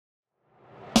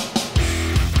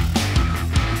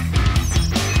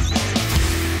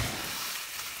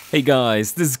Hey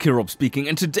guys, this is Kirop speaking,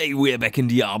 and today we're back in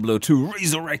Diablo 2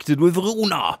 Resurrected with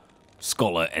Runar,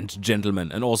 Scholar and Gentleman,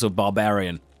 and also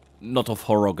Barbarian. Not of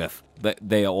Horogath,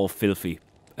 they are all filthy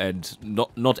and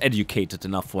not educated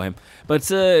enough for him.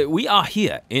 But we are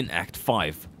here in Act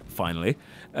 5, finally,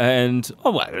 and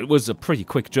oh well, it was a pretty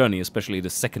quick journey, especially the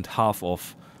second half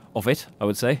of it, I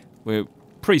would say. We're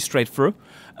pretty straight through.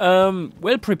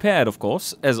 Well prepared, of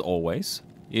course, as always.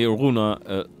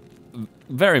 Runar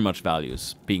very much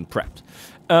values being prepped.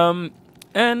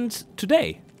 And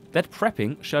today, that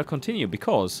prepping shall continue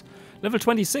because level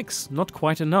 26, not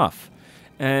quite enough.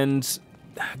 And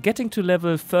getting to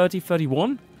level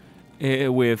 30-31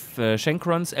 with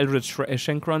Shankruns, Eldritch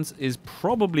Shankruns, is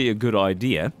probably a good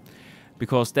idea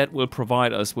because that will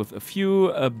provide us with a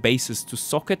few bases to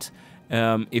socket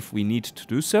if we need to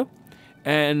do so.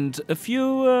 And a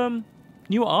few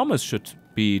new armors should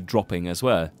be dropping as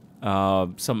well.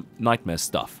 Some nightmare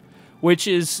stuff, which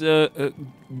is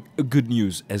good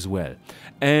news as well.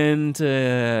 And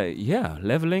yeah,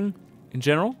 leveling in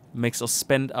general makes us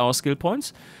spend our skill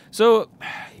points. So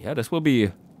yeah, this will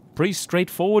be pretty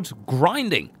straightforward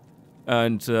grinding,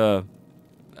 and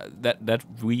that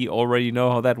we already know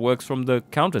how that works from the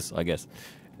Countess, I guess,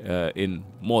 in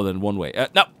more than one way.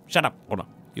 No, shut up! Oh, no.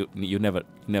 You never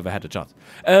had a chance.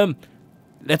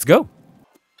 Let's go.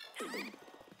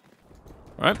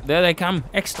 Alright, there they come,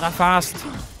 extra fast.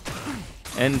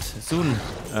 And soon...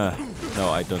 no,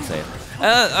 I don't say it.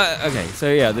 Okay,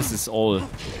 so yeah, this is all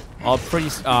pretty...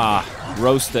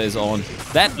 roaster is on.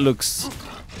 That looks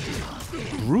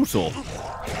brutal.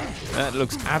 That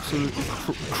looks absolutely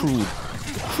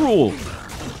cruel.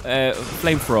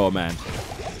 Flamethrower, man.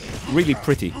 Really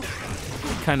pretty.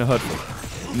 Kind of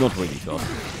hurtful. Not really, though.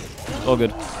 All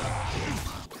good.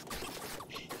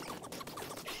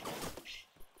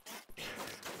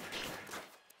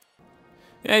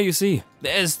 Yeah, you see,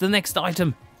 there's the next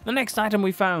item. The next item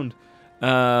we found.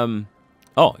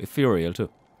 Oh, ethereal too.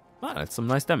 Ah, that's some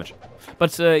nice damage.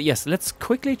 But yes, let's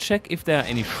quickly check if there are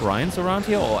any shrines around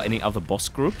here or any other boss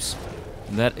groups.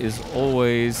 That is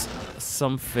always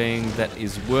something that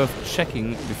is worth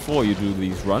checking before you do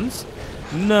these runs.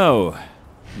 No,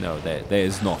 there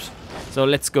is not. So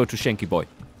let's go to Shanky Boy.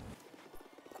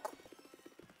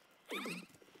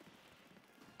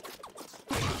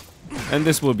 And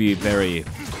this will be very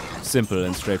simple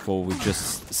and straightforward. We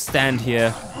just stand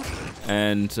here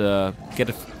and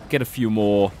get a few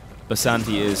more.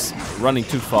 Basanti is running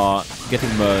too far, getting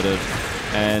murdered,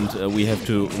 and we have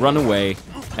to run away.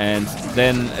 And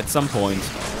then at some point,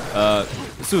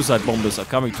 suicide bombers are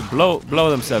coming to blow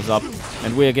themselves up,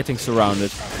 and we are getting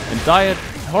surrounded and die a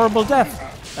horrible death.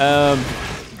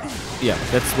 Yeah,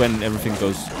 that's when everything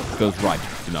goes right,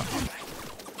 you know.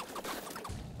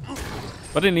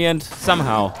 But in the end,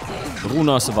 somehow,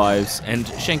 Runar survives, and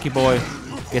Shanky Boy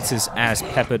gets his ass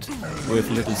peppered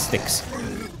with little sticks.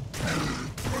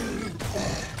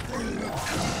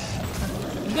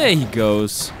 There he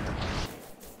goes.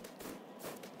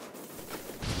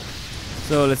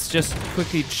 So let's just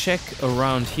quickly check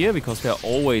around here, because there are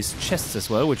always chests as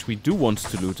well, which we do want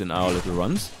to loot in our little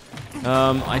runs.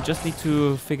 I just need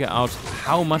to figure out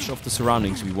how much of the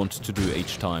surroundings we want to do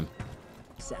each time.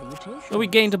 So we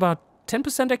gained about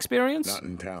 10% experience? Not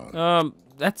in town.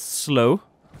 That's slow.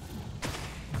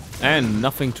 And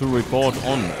nothing to report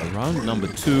on. Round number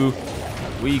 2,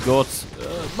 we got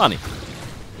money.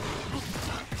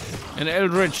 And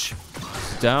Eldritch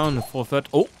down for third.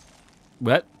 Oh,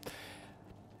 well,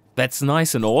 that's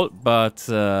nice and all, but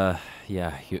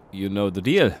yeah, you know the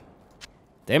deal.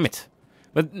 Damn it.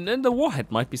 But then the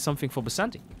warhead might be something for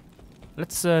Basanti.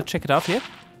 Let's check it out here.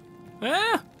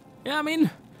 Yeah, I mean,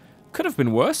 could have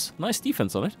been worse. Nice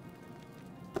defense on it.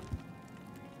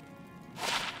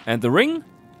 And the ring?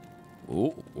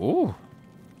 Oh.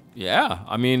 Yeah,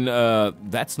 I mean,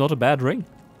 that's not a bad ring.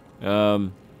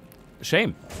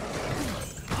 Shame.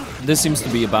 This seems to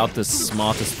be about the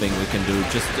smartest thing we can do.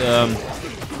 Just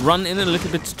run in a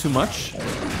little bit too much,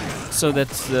 so that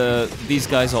these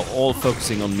guys are all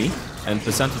focusing on me, and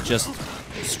Basanti just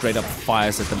straight up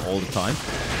fires at them all the time.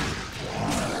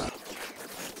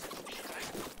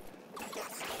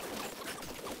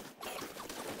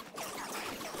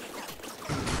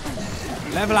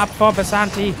 Level up for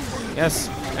Basanti. Yes,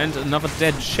 and another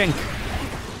dead Shank.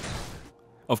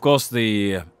 Of course,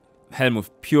 the Helm of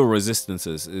Pure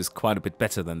Resistances is quite a bit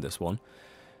better than this one.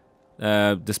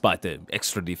 Despite the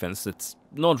extra defense, it's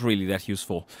not really that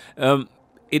useful.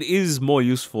 It is more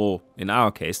useful, in our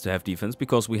case, to have defense,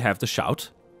 because we have the Shout,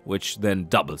 which then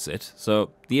doubles it.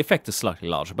 So the effect is slightly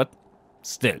larger, but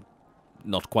still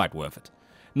not quite worth it.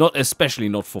 Especially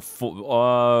not for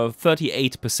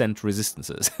 38%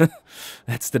 resistances.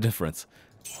 That's the difference.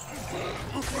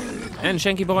 And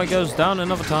Shanky Boy goes down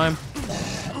another time.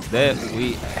 There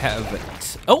we have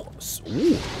it. Oh,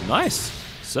 ooh, nice.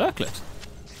 Circlet.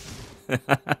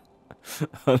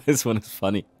 Oh, this one is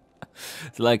funny.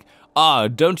 It's like,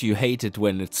 don't you hate it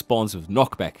when it spawns with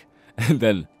knockback? And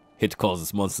then hit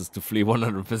causes monsters to flee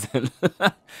 100%.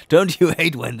 Don't you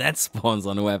hate when that spawns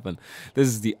on a weapon? This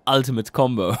is the ultimate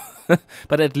combo.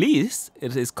 But at least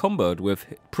it is comboed with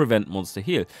prevent monster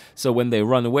heal. So when they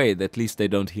run away, at least they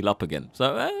don't heal up again.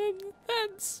 So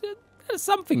that's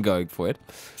something going for it.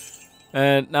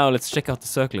 And now let's check out the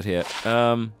circlet here.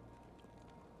 Oh,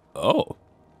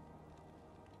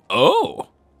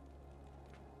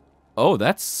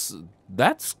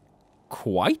 that's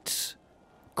quite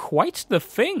the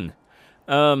thing.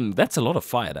 That's a lot of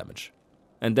fire damage.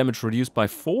 And damage reduced by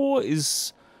 4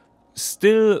 is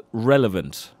still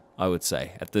relevant, I would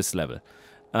say, at this level.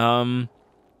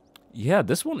 Yeah,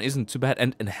 this one isn't too bad.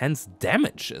 And enhanced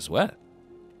damage as well.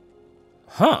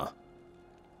 Huh.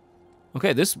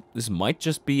 Okay, this might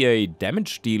just be a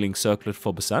damage-dealing circlet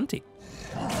for Basanti.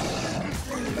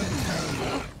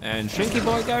 And Shinky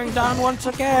Boy going down once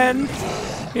again.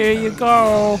 Here you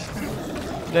go.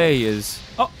 There he is.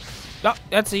 Oh,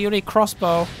 that's a unique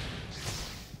crossbow.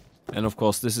 And of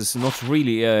course, this is not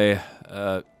really a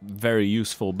very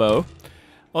useful bow.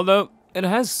 Although, it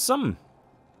has some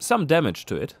damage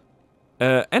to it.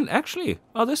 And actually,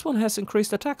 this one has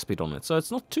increased attack speed on it, so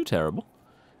it's not too terrible.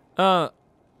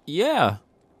 Yeah.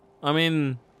 I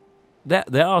mean,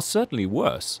 there are certainly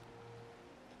worse.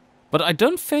 But I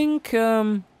don't think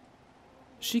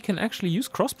she can actually use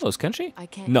crossbows, can she? I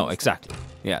can't. No, exactly.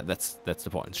 Yeah, that's the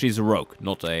point. She's a rogue,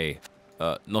 not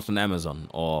an Amazon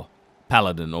or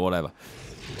paladin or whatever.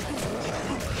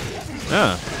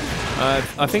 Yeah.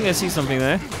 I think I see something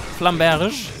there.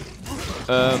 Flamberge,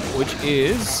 which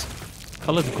is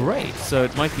colored gray, so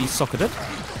it might be socketed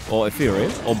or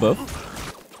ethereal or both.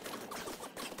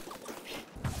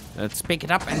 Let's pick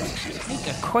it up and take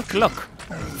a quick look.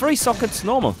 3 sockets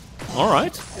normal.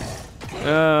 Alright.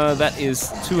 That is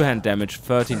 2-hand damage,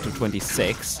 13 to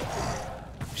 26.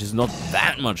 Which is not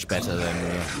that much better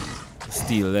than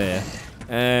steel there.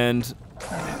 And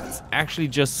it's actually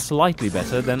just slightly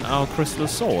better than our crystal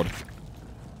sword.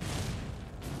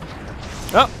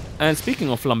 Oh, and speaking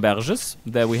of flamberges,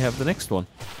 there we have the next one.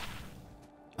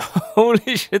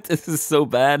 Holy shit, this is so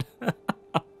bad.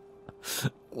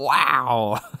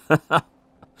 Wow.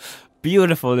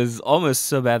 Beautiful. This is almost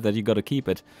so bad that you gotta keep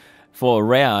it. For a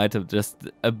rare item, just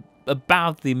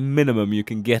about the minimum you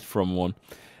can get from one.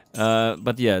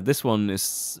 But yeah, this one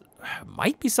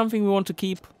might be something we want to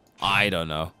keep. I don't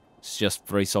know. It's just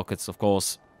 3 sockets, of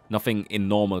course. Nothing in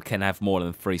normal can have more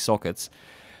than 3 sockets.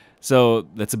 So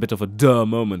that's a bit of a duh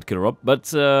moment, Kirop.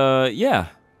 But yeah.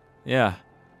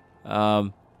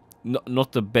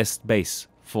 Not the best base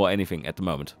for anything at the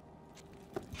moment.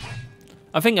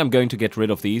 I think I'm going to get rid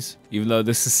of these, even though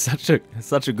this is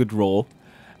such a good roll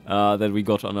that we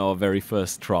got on our very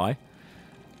first try.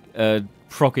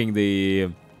 Proccing the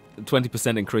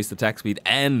 20% increased attack speed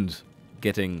and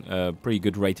getting a pretty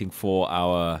good rating for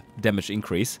our damage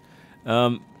increase.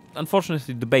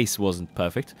 Unfortunately, the base wasn't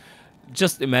perfect.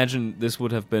 Just imagine this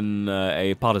would have been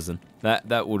a partisan.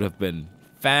 That would have been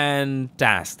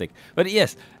fantastic. But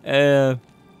yes, yeah,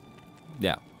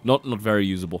 not very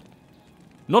usable.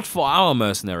 Not for our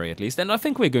mercenary, at least, and I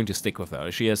think we're going to stick with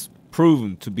her. She has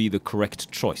proven to be the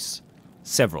correct choice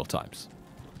several times.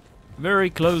 Very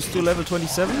close to level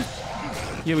 27.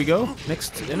 Here we go.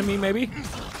 Next enemy, maybe?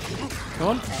 Come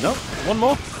on. No. One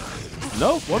more.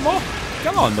 No. One more.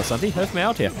 Come on, Basanti. Help me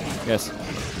out here. Yes.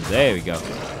 There we go.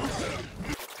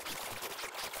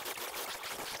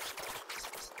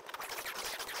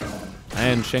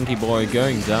 And Shanky Boy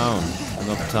going down.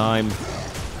 Another time.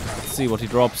 Let's see what he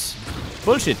drops.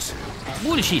 Bullshit.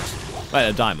 Bullshit. Well,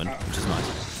 a diamond, which is nice.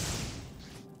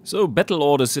 So, battle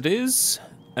orders it is.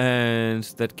 And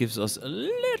that gives us a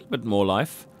little bit more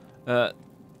life.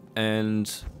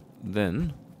 And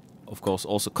then, of course,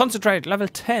 also concentrate, level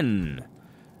 10.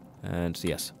 And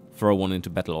yes, throw one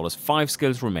into battle orders. 5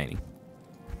 skills remaining.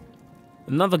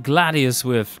 Another Gladius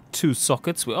with 2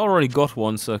 sockets. We already got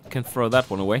one, so I can throw that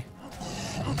one away.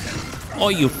 Oh,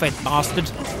 you fat bastard.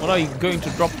 What are you going to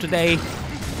drop today?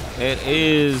 It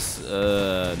is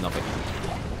nothing.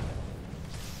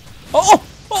 Oh!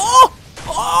 Oh!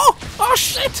 Oh! Oh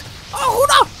shit! Oh,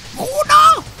 Runa!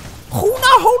 Runa!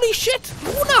 Runa! Holy shit!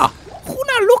 Runa!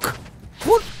 Runa, look!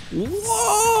 What?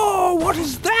 Whoa! What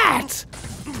is that?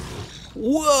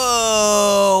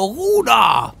 Whoa!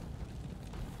 Runa!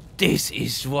 This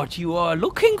is what you are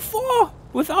looking for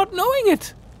without knowing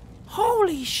it.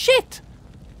 Holy shit.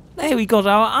 There we got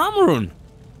our armor rune.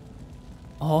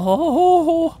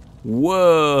 Oh,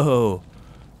 whoa.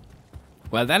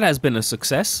 Well, that has been a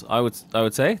success, I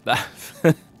would say.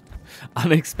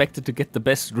 Unexpected to get the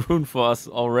best rune for us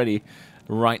already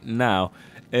right now.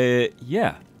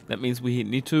 Yeah, that means we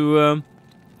need to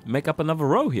make up another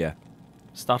row here.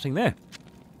 Starting there.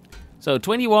 So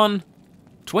 21,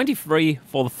 23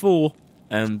 for the full,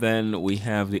 and then we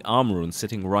have the armor rune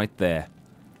sitting right there.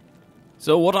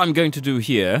 So what I'm going to do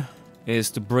here is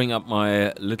to bring up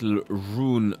my little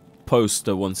rune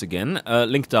poster once again.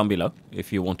 Link down below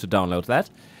if you want to download that.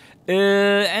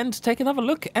 And take another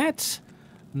look at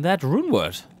that rune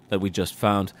word that we just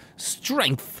found.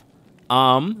 Strength,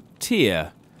 arm,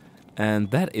 tier.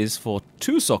 And that is for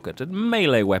 2-socketed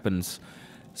melee weapons.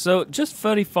 So just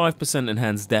 35%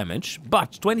 enhanced damage,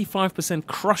 but 25%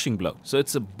 crushing blow. So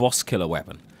it's a boss killer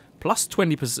weapon. Plus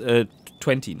 20%,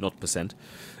 20, not percent,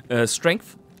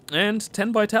 strength and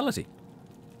 10 vitality.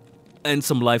 And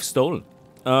some life stolen.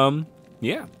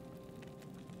 Yeah.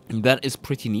 That is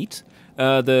pretty neat.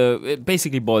 It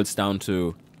basically boils down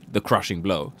to the crushing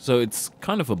blow. So it's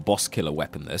kind of a boss killer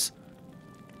weapon, this.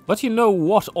 But you know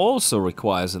what also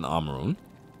requires an armor rune?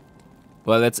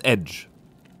 Well, that's edge.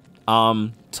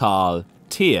 Arm, tal,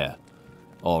 tier.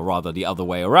 Or rather the other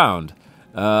way around.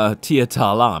 Tier,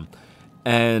 tal, arm.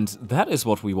 And that is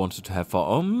what we wanted to have for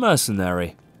our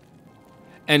mercenary.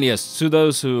 And yes, to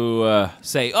those who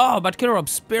say, oh, but Kirop,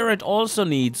 Spirit also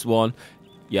needs one.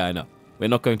 Yeah, I know. We're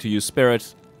not going to use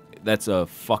Spirit. That's a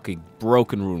fucking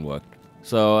broken rune work.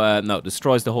 So, no,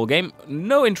 destroys the whole game.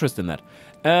 No interest in that.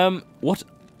 What?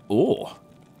 Oh.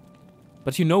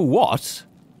 But you know what?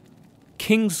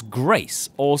 King's Grace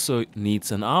also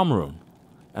needs an armor rune.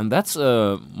 And that's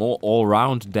a more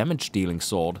all-round damage-dealing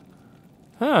sword.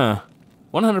 Huh.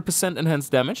 100%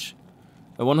 enhanced damage.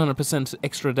 100%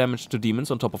 extra damage to demons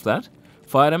on top of that.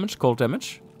 Fire damage, cold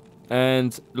damage.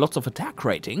 And lots of attack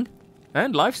rating.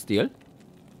 And lifesteal.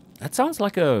 That sounds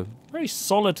like a very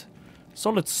solid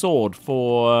sword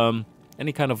for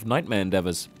any kind of nightmare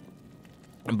endeavors.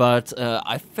 But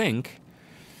I think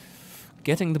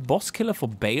getting the boss killer for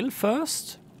Bale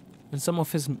first? And some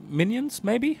of his minions,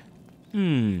 maybe?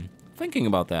 Thinking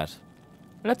about that.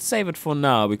 Let's save it for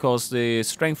now, because the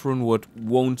strength rune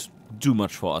won't do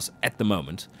much for us at the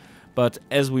moment. But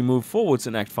as we move forwards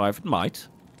in Act 5, it might.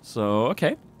 So,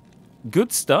 okay.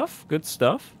 Good stuff, good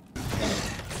stuff.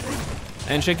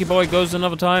 And Shaky Boy goes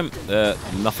another time.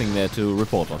 Nothing there to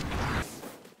report on.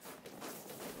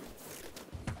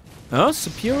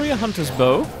 Superior Hunter's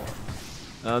Bow.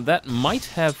 That might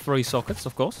have 3 sockets,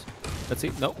 of course. Let's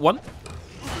see. No, 1.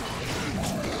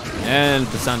 And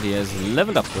Basanti has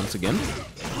leveled up once again.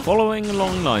 Following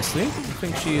along nicely. I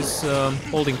think she's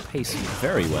holding pace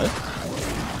very well.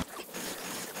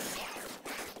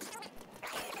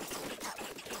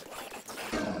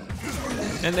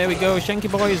 And there we go. Shanky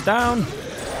Boy is down.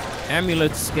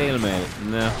 Amulet Scale Mail.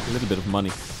 Nah, a little bit of money.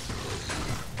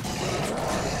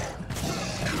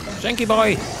 Shanky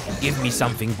Boy, give me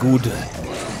something good.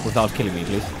 Without killing me,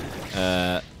 please.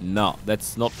 No,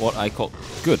 that's not what I call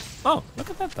good. Oh,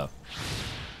 look at that, though.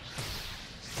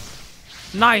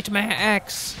 Nightmare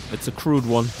Axe. It's a crude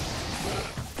one.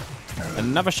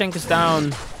 Another Shank is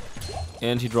down.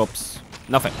 And he drops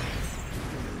nothing.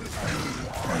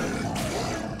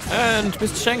 And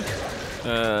Mr. Shank.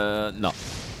 No.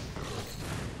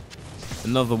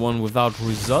 Another one without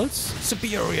results.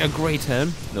 Superior Great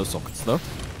Helm. No sockets, though.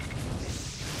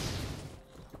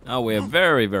 Now we're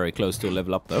very, very close to a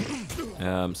level up, though.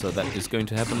 So that is going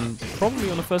to happen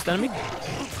probably on the first enemy.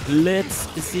 Let's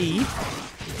see.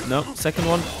 No, second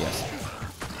one. Yes.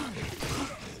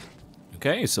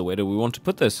 Okay, so where do we want to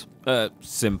put this?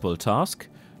 Simple task.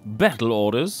 Battle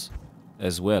orders.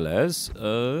 As well as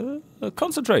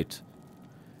concentrate.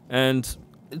 And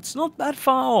it's not that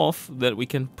far off that we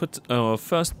can put our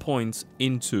first points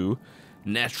into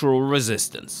natural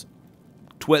resistance.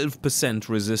 12%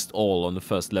 resist all on the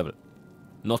first level.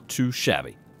 Not too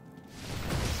shabby.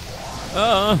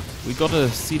 We got a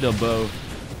cedar bow.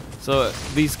 So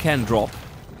these can drop.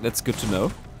 That's good to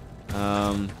know.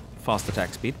 Fast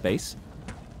attack speed, base.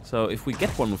 So if we get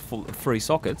one with 3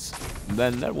 sockets,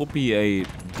 then that will be a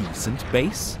decent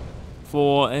base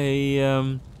for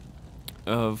a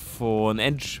for an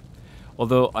edge.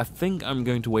 Although I think I'm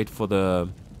going to wait for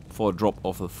a drop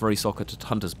of a 3-socketed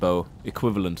hunter's bow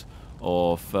equivalent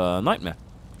of Nightmare.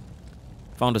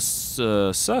 Found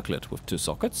a circlet with 2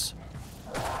 sockets.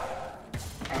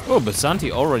 Oh,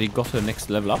 Basanti already got her next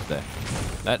level up there.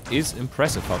 That is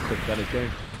impressive how quick that is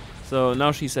going. So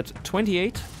now she's at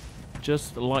 28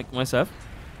 just like myself.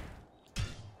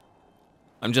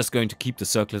 I'm just going to keep the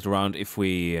circlet around if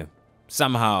we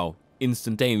somehow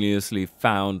instantaneously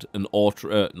found an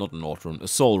a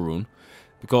soul rune,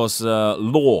 because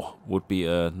lore would be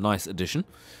a nice addition.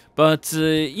 But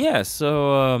yeah,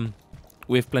 so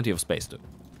we have plenty of space too.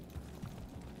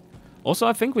 Also,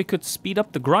 I think we could speed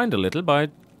up the grind a little by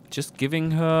just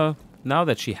giving her, now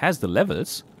that she has the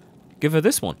levels, give her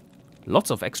this one.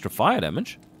 Lots of extra fire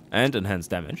damage and enhanced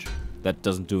damage. That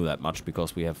doesn't do that much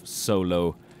because we have so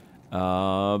low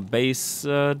base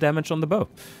damage on the bow.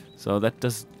 So that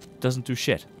doesn't do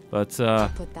shit. But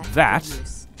that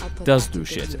does do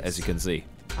shit, as you can see.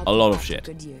 A lot of shit.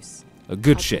 A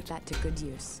good shit.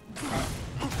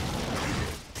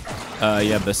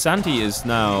 Yeah, Basanti is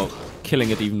now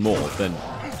killing it even more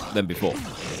than before.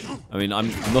 I mean, I'm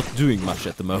not doing much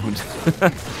at the moment.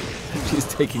 She's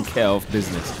taking care of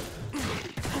business.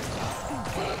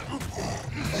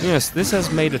 Yes, this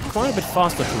has made it quite a bit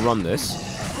faster to run this.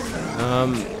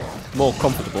 More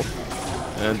comfortable.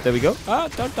 And there we go. Ah,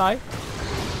 don't die.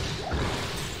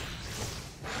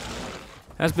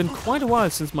 Has been quite a while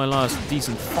since my last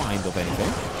decent find of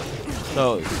anything.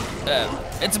 So,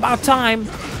 it's about time.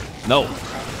 No.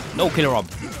 No, Killer Rob,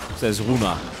 says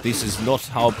Runar. This is not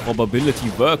how probability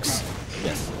works.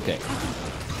 Yes, okay.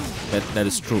 That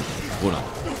is true, Runar.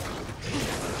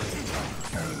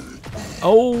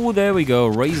 Oh, there we go.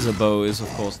 Razor bow is, of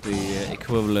course, the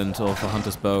equivalent of a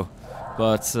hunter's bow.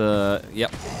 But, yeah,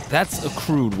 that's a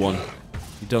crude one.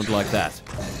 You don't like that.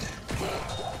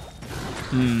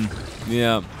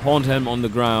 Yeah, Horned Helm on the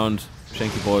ground.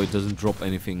 Shanky Boy doesn't drop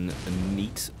anything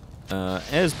neat,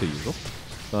 as per usual.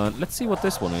 But let's see what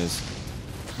this one is.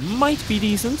 Might be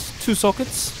decent. 2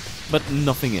 sockets, but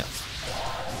nothing else.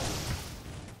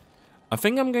 I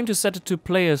think I'm going to set it to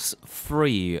players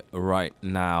 3 right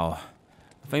now.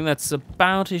 I think that's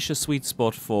about-ish a sweet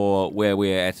spot for where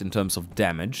we're at in terms of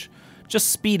damage. Just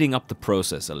speeding up the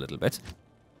process a little bit.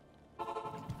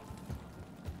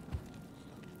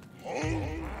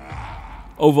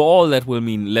 Overall, that will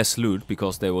mean less loot,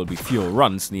 because there will be fewer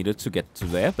runs needed to get to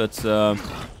there, but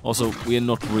also, we're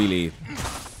not really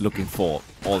looking for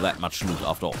all that much loot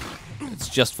after all. It's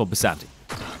just for Basanti.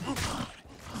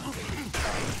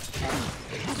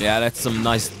 Yeah, that's some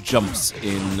nice jumps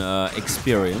in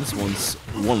experience once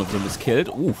one of them is killed.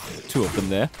 Ooh, 2 of them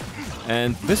there.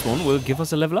 And this one will give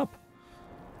us a level up.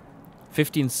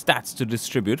 15 stats to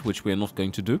distribute, which we are not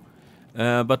going to do.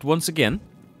 But once again,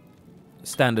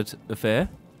 standard affair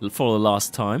for the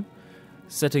last time.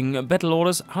 Setting battle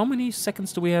orders. How many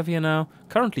seconds do we have here now?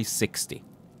 Currently 60.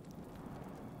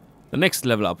 The next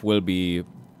level up will be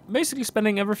basically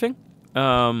spending everything.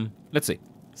 Let's see.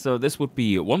 So this would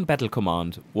be 1 battle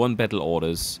command, 1 battle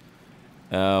orders,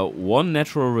 1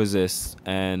 natural resist,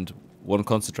 and 1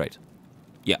 concentrate.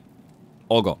 Yeah,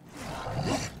 all gone.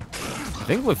 I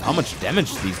think with how much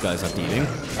damage these guys are dealing,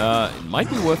 it might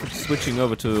be worth it switching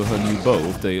over to her new bow,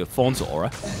 the Thorns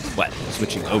Aura. Well,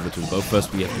 switching over to the bow.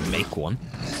 First we have to make one.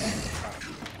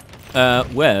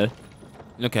 Well,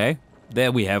 okay,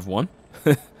 there we have one.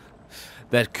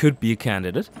 That could be a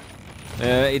candidate.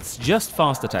 It's just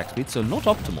fast attack speed, so not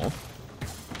optimal.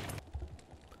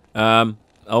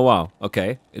 Oh wow,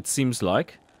 okay. It seems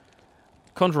like,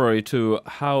 contrary to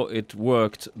how it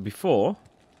worked before,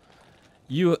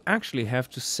 you actually have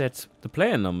to set the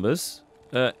player numbers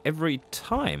every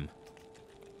time.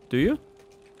 Do you?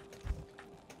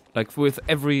 Like with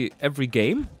every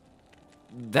game?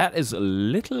 That is a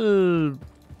little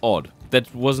odd.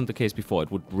 That wasn't the case before.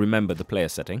 It would remember the player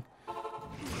setting.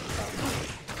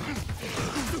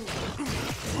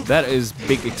 That is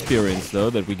big experience, though,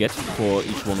 that we get for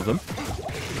each one of them.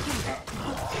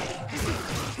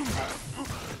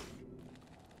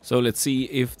 So let's see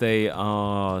if they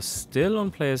are still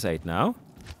on players 8 now.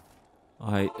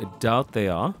 I doubt they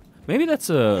are. Maybe that's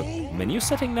a menu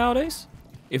setting nowadays?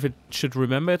 If it should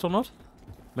remember it or not?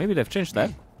 Maybe they've changed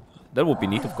that. That would be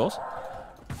neat, of course.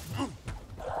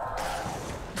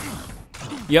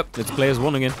 Yep, it's players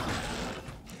 1 again.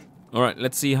 Alright,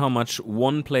 let's see how much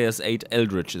 1 players 8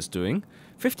 Eldritch is doing.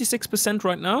 56%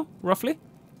 right now, roughly.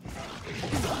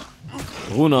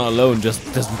 Runar alone just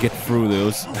doesn't get through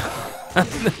those.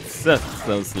 so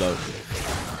slow.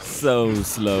 So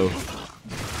slow.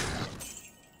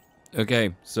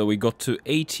 Okay, so we got to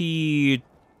 82%,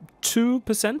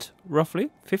 roughly.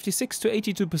 56 to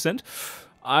 82%.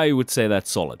 I would say that's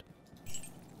solid.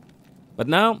 But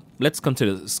now, let's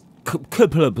consider this.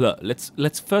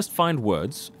 Let's first find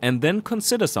words and then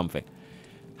consider something.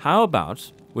 How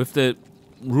about, with the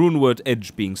rune word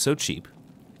edge being so cheap,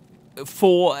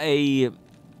 for a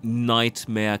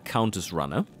nightmare Countess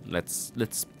runner. Let's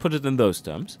put it in those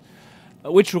terms.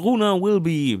 Which Runar will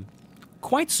be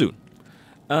quite soon.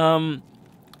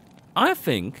 I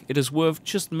think it is worth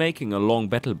just making a long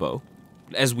battle bow,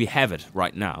 as we have it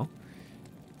right now.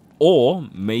 Or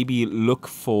maybe look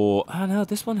for... Oh no,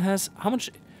 this one has... How much...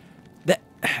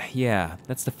 Yeah,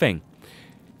 that's the thing.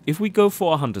 If we go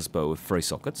for a hunter's bow with 3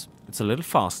 sockets, it's a little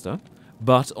faster.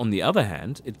 But on the other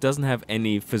hand, it doesn't have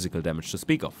any physical damage to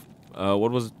speak of.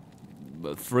 What was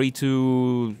it? 3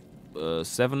 to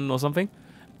 7 or something?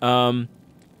 And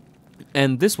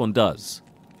this one does.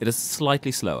 It is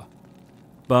slightly slower.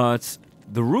 But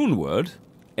the rune word,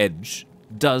 edge,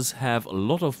 does have a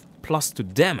lot of plus to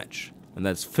damage. And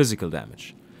that's physical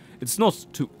damage. It's not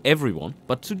to everyone,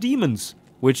 but to demons,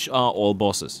 which are all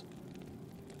bosses.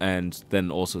 And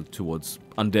then also towards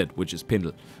undead, which is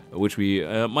Pindle, which we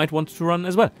might want to run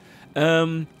as well.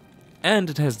 And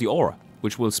it has the aura,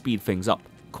 which will speed things up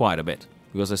quite a bit.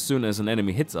 Because as soon as an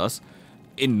enemy hits us,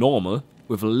 in normal,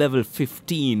 with a level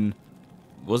 15...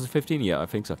 Was it 15? Yeah, I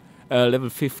think so. Level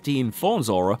 15 Thorn's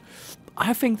aura,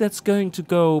 I think that's going to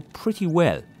go pretty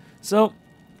well. So,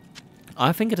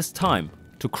 I think it is time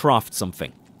to craft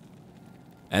something.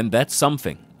 And that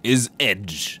something is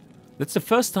edge. That's the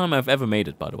first time I've ever made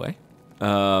it, by the way.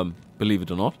 Believe it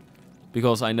or not.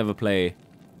 Because I never play...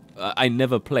 I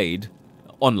never played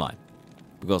online.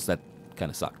 Because that kind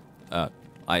of sucked.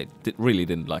 I really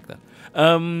didn't like that.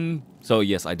 So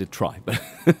yes, I did try.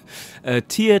 But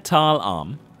Tier Tal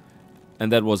Arm.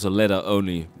 And that was a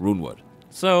letter-only rune word.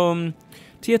 So,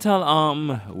 Tier Tal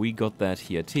Arm, we got that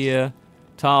here. Tier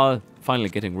Tal, finally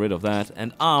getting rid of that.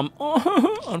 And Arm,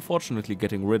 oh, unfortunately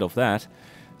getting rid of that.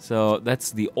 So, that's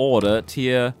the order.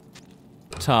 Tier,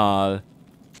 Tal,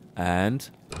 and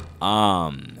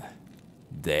Arm.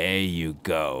 There you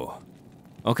go.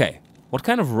 Okay, what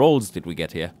kind of rolls did we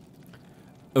get here?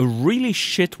 A really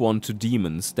shit one to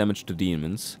demons, damage to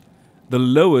demons. The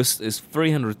lowest is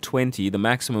 320, the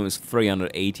maximum is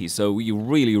 380, so we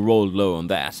really rolled low on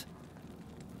that.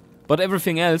 But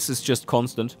everything else is just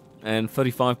constant, and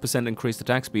 35% increased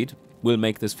attack speed will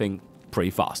make this thing pretty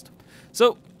fast.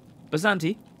 So,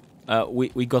 Basanti,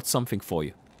 we got something for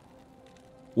you.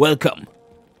 Welcome!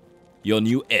 Your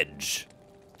new edge.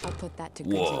 I'll put that to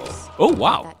good use. Oh,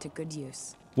 wow! Put that to good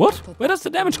use. What? Where does the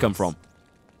damage come from?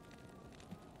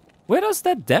 Where does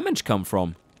that damage come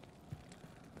from?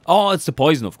 Oh, it's the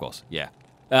poison, of course. Yeah.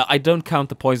 I don't count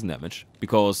the poison damage,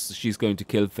 because she's going to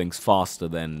kill things faster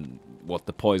than what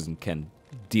the poison can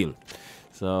deal.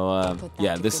 So,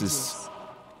 yeah, this is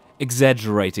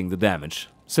exaggerating the damage.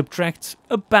 Subtract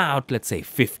about, let's say,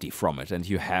 50 from it, and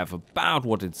you have about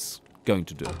what it's going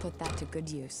to do. I'll put that to good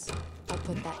use. I'll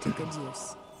put that to good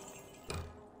use.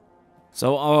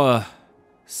 So, our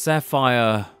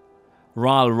Sapphire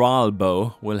Ral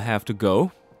bow will have to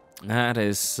go. That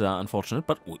is unfortunate,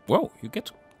 but whoa, you get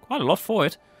quite a lot for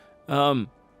it.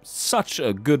 Such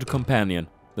a good companion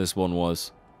this one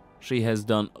was. She has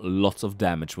done lots of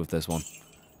damage with this one.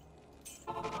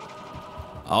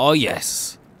 Oh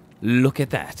yes, look at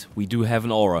that. We do have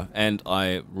an aura, and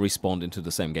I respawned into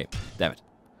the same game. Damn it.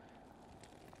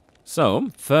 So,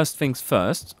 first things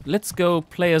first, let's go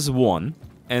play as one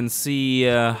and see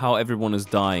how everyone is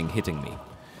dying hitting me.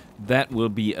 That will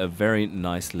be a very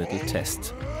nice little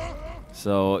test.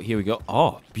 So, here we go.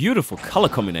 Oh, beautiful color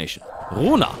combination.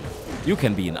 Runar, you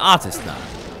can be an artist now.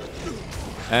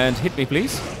 And hit me,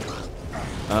 please.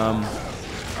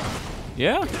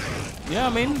 Yeah, I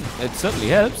mean, it certainly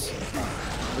helps.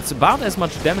 It's about as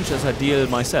much damage as I deal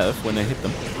myself when I hit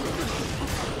them.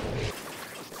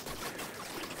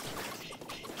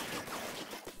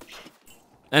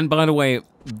 And by the way,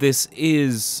 this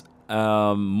is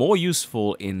more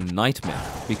useful in Nightmare,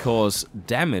 because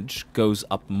damage goes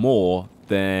up more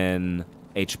than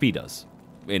HP does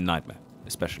in Nightmare,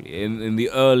 especially. In the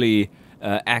early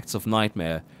acts of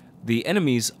Nightmare, the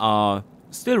enemies are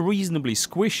still reasonably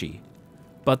squishy,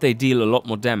 but they deal a lot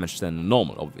more damage than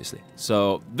normal, obviously.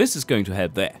 So this is going to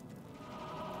help there.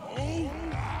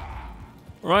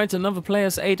 Right, another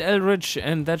player's 8 Eldritch,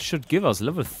 and that should give us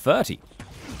level 30.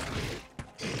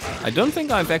 I don't think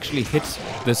I've actually hit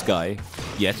this guy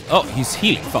yet. Oh, he's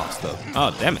healing fast though.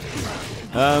 Oh, damn it.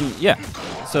 Yeah.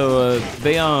 So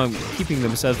they are keeping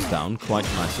themselves down quite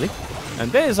nicely.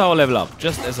 And there's our level up,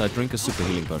 just as I drink a super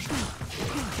healing potion.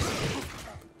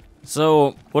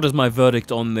 So, what is my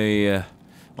verdict on the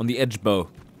edge bow?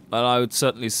 Well, I would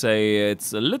certainly say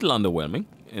it's a little underwhelming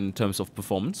in terms of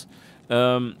performance.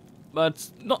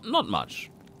 But not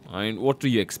much. I mean, what do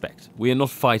you expect? We are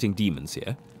not fighting demons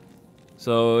here.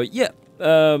 So, yeah,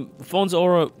 Thorn's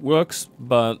Aura works,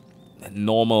 but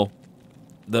normal.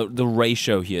 the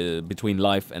ratio here between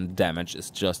life and damage is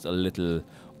just a little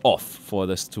off for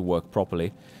this to work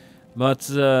properly. But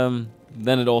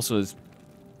then it also is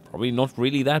probably not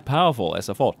really that powerful as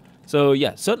I thought. So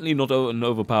yeah, certainly not an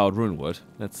overpowered rune word.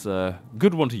 That's a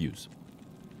good one to use.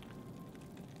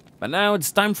 But now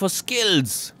it's time for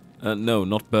skills. No,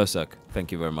 not Berserk.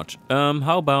 Thank you very much.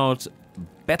 How about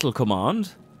Battle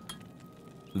Command?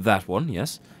 That one,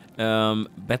 yes.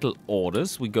 Battle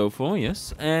Orders we go for,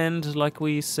 yes. And like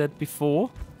we said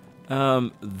before,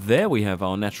 there we have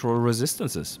our natural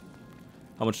resistances.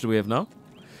 How much do we have now?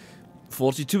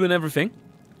 42 and everything.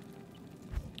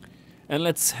 And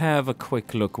let's have a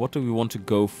quick look. What do we want to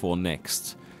go for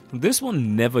next? This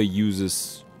one never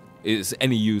is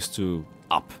any use to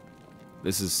up.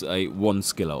 This is a one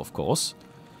skiller, of course.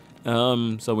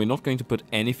 So we're not going to put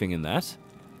anything in that.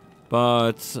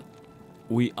 But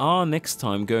we are next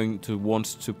time going to want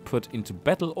to put into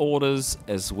battle orders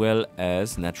as well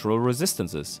as natural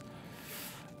resistances.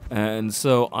 And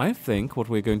so I think what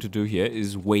we're going to do here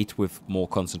is wait with more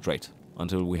concentrate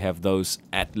until we have those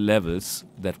at levels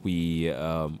that we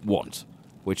want.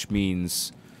 Which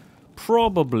means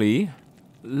probably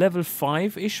level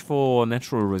 5-ish for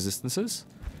natural resistances.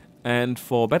 And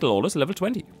for battle orders, level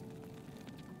 20.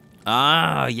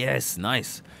 Ah, yes,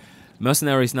 nice.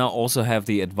 Mercenaries now also have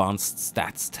the advanced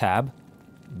stats tab.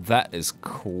 That is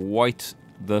quite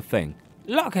the thing.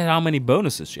 Look at how many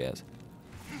bonuses she has.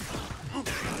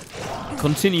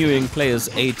 Continuing players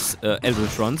 8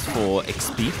 Eldritch runs for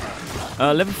XP.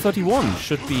 Level 31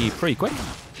 should be pretty quick.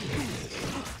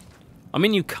 I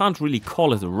mean, you can't really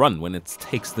call it a run when it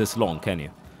takes this long, can you?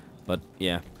 But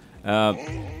yeah,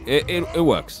 it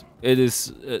works. It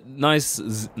is nice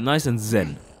and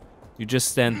zen. You just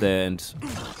stand there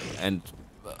and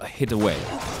hit away.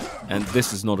 And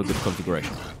this is not a good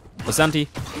configuration. Basanti,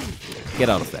 get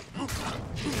out of that.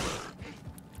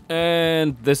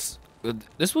 And this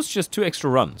was just 2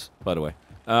 extra runs, by the way.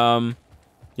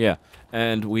 Yeah,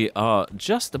 and we are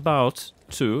just about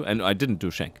to, and I didn't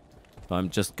do Shank. I'm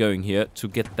just going here to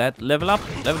get that level up.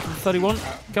 Level 31.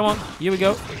 Come on, here we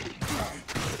go.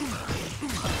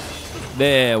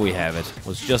 There we have it.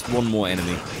 Was just one more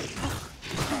enemy.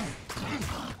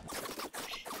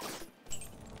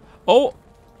 Oh,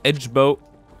 edge bow.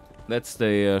 That's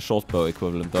the short bow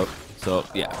equivalent though. So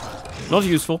yeah, not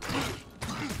useful.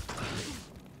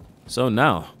 So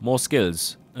now, more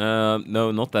skills.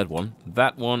 No, not that one.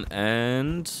 That one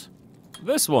and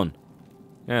this one.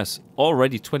 Yes,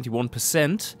 already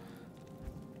 21%.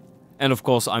 And of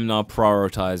course, I'm now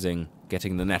prioritizing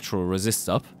getting the natural resist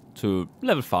up to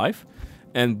level 5.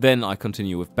 And then I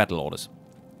continue with battle orders.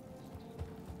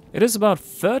 It is about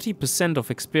 30% of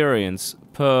experience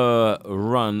per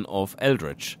run of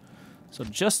Eldritch. So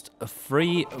just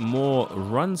 3 more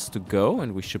runs to go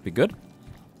and we should be good.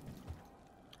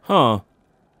 Huh.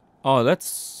 Oh,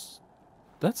 that's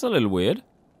a little weird.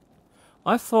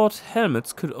 I thought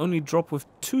helmets could only drop with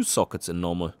 2 sockets in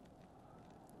normal.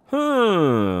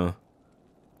 Huh.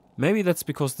 Maybe that's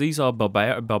because these are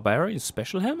barbarian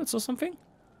special helmets or something?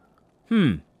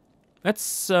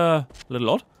 That's a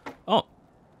little odd. Oh.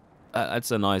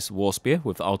 That's a nice war spear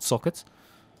without sockets.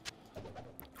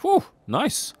 Whew,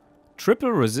 nice.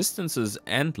 Triple resistances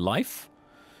and life.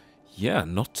 Yeah,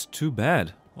 not too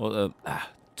bad. Well,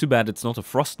 too bad it's not a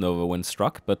frost nova when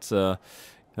struck, but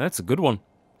that's a good one.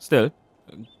 Still,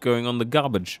 going on the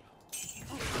garbage.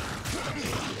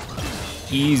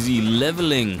 Easy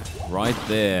leveling right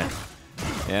there.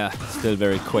 Yeah, still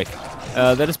very quick.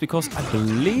 That is because I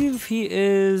believe he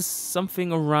is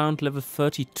something around level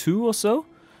 32 or so.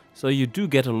 So you do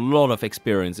get a lot of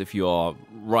experience if you are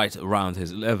right around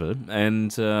his level.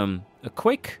 And a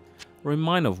quick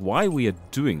reminder of why we are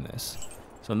doing this.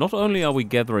 So not only are we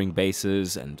gathering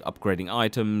bases and upgrading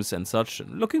items and such,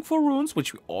 and looking for runes,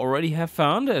 which we already have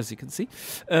found, as you can see,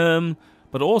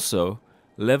 but also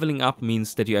leveling up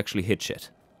means that you actually hit shit.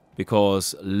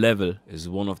 Because level is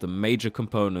one of the major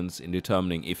components in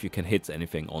determining if you can hit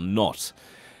anything or not.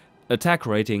 Attack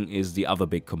rating is the other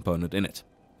big component in it.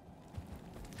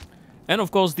 And of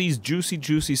course these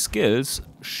juicy skills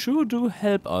sure do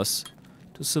help us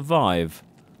to survive.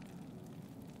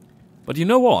 But you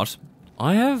know what?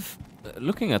 I have,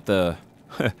 looking at the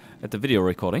at the video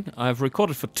recording, I've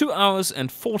recorded for 2 hours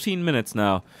and 14 minutes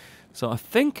now. So I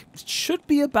think it should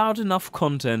be about enough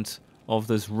content of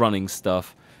this running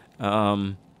stuff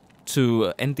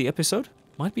to end the episode.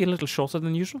 Might be a little shorter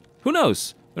than usual. Who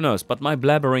knows? Who knows? But my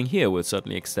blabbering here will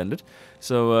certainly extend it.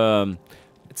 So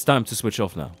it's time to switch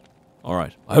off now.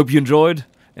 Alright, I hope you enjoyed,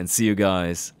 and see you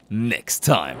guys next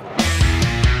time.